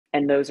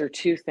And those are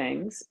two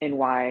things in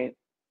why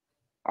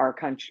our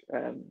country,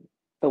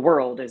 the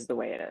world is the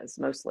way it is.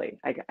 Mostly,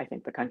 I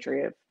think the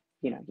country of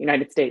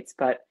United States,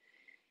 but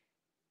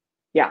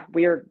yeah,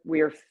 we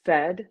are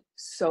fed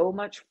so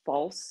much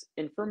false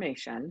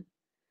information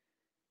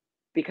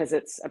because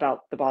it's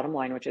about the bottom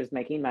line, which is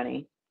making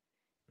money,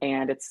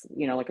 and it's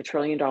like $1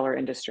 trillion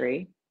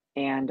industry,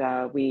 and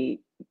we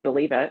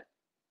believe it.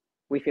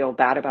 We feel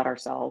bad about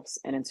ourselves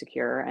and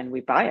insecure, and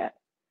we buy it,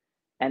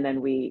 and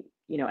then we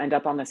end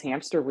up on this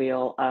hamster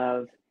wheel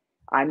of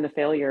I'm the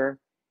failure.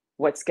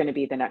 What's going to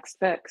be the next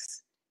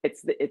fix?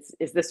 It's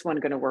is this one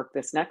going to work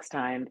this next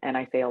time? And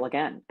I fail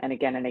again and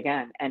again and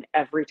again. And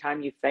every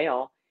time you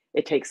fail,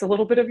 it takes a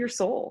little bit of your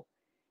soul,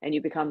 and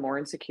you become more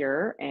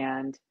insecure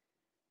and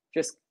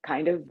just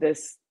kind of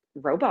this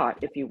robot,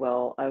 if you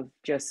will, of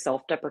just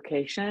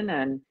self-deprecation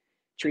and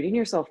treating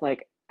yourself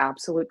like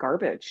absolute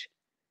garbage,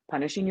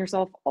 punishing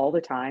yourself all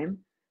the time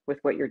with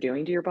what you're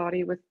doing to your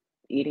body, with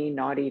eating,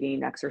 not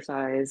eating,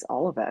 exercise,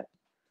 all of it.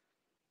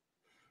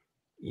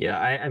 Yeah,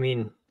 I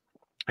mean,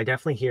 I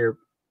definitely hear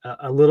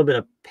a little bit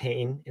of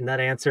pain in that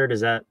answer.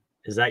 Is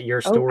that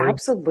your Oh, story?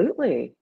 absolutely.